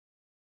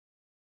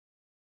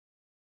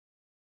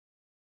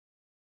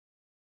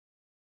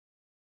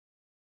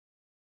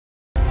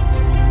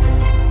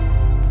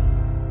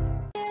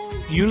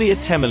Yulia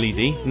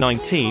Temelidi,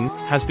 19,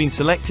 has been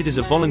selected as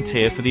a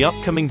volunteer for the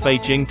upcoming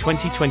Beijing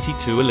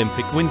 2022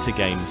 Olympic Winter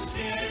Games.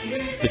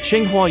 The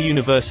Tsinghua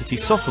University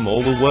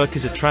sophomore will work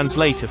as a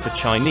translator for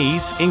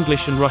Chinese,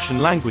 English and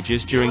Russian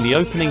languages during the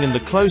opening and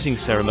the closing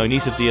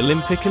ceremonies of the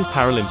Olympic and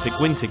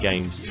Paralympic Winter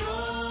Games.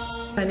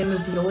 My name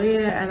is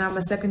Yulia, and I'm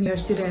a second-year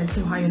student at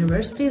Tsinghua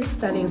University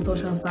studying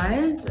social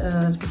science,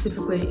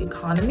 specifically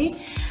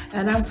economy.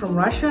 And I'm from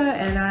Russia,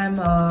 and I'm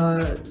a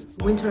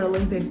Winter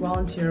Olympic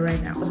volunteer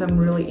right now. So I'm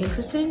really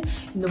interested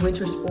in the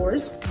winter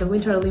sports. The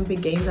Winter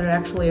Olympic Games are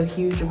actually a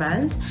huge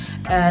event,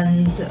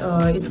 and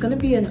it's going to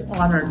be an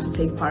honor to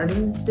take part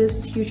in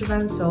this huge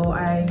event, so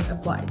I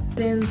applied.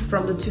 Since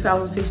from the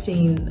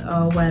 2015,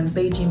 when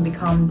Beijing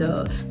became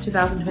the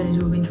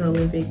 2022 Winter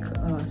Olympic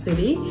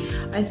city,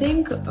 I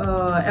think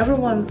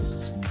everyone's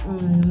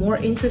more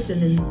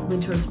interested in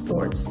winter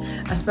sports,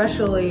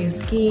 especially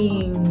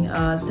skiing,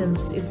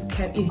 since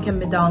it can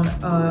be done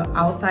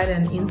outside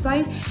and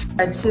inside.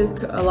 I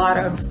took a lot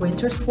of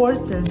winter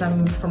sports since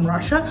I'm from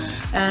Russia,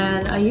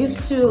 and I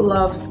used to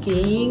love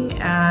skiing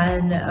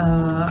and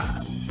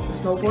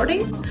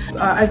snowboarding.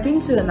 I've been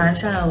to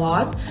Nanshan a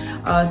lot,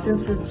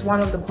 since it's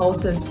one of the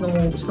closest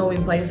snowy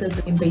places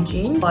in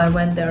Beijing. I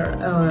went there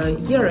a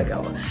year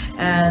ago,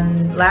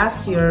 and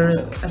last year,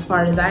 as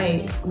far as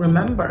I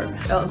remember,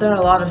 there are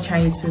a lot of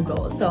Chinese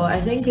people. So I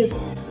think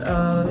it's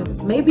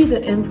maybe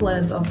the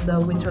influence of the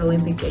Winter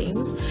Olympic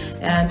Games,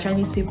 and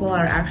Chinese people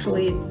are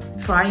actually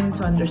trying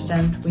to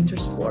understand winter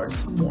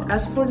sports more.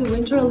 As for the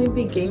Winter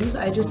Olympic Games,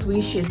 I just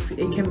wish it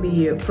can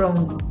be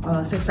thrown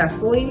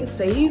successfully,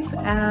 safe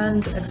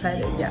and excited.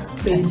 Yeah.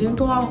 北京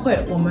冬奥会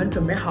我们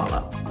准备好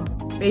了。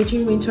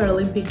Beijing Winter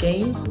Olympic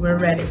Games, we're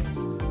ready.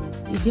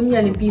 Зимние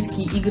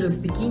Олимпийские игры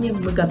в Пекине,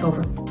 мы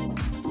готовы.